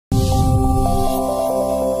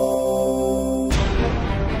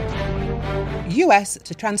US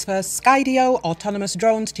to transfer Skydio autonomous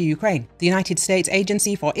drones to Ukraine. The United States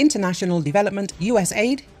Agency for International Development,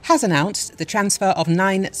 USAID, has announced the transfer of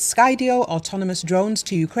 9 Skydio autonomous drones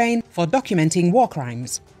to Ukraine for documenting war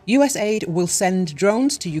crimes. USAID will send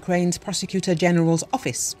drones to Ukraine's Prosecutor General's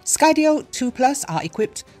office. Skydio 2+ are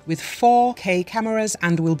equipped with 4K cameras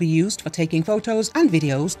and will be used for taking photos and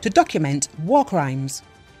videos to document war crimes.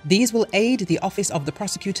 These will aid the Office of the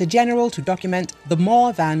Prosecutor General to document the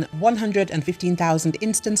more than 115,000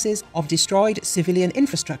 instances of destroyed civilian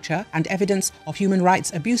infrastructure and evidence of human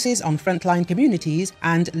rights abuses on frontline communities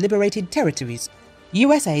and liberated territories.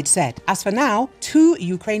 USAID said, as for now, 2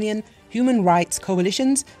 Ukrainian human rights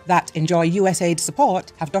coalitions that enjoy USAID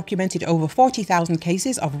support have documented over 40,000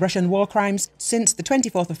 cases of Russian war crimes since the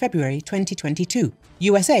 24th of February 2022.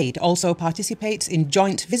 USAID also participates in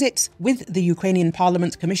joint visits with the Ukrainian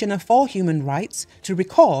Parliament Commissioner for Human Rights to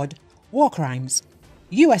record war crimes.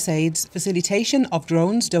 USAID's facilitation of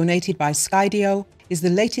drones donated by Skydio is the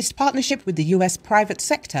latest partnership with the US private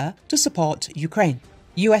sector to support Ukraine.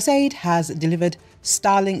 USAID has delivered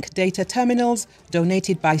Starlink data terminals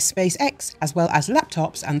donated by SpaceX, as well as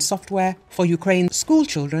laptops and software for Ukraine school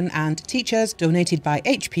children and teachers donated by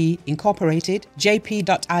HP Incorporated,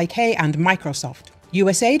 JP.IK and Microsoft.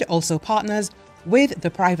 USAID also partners with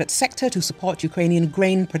the private sector to support Ukrainian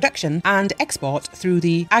grain production and export through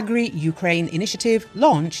the Agri-Ukraine initiative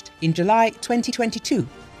launched in July 2022.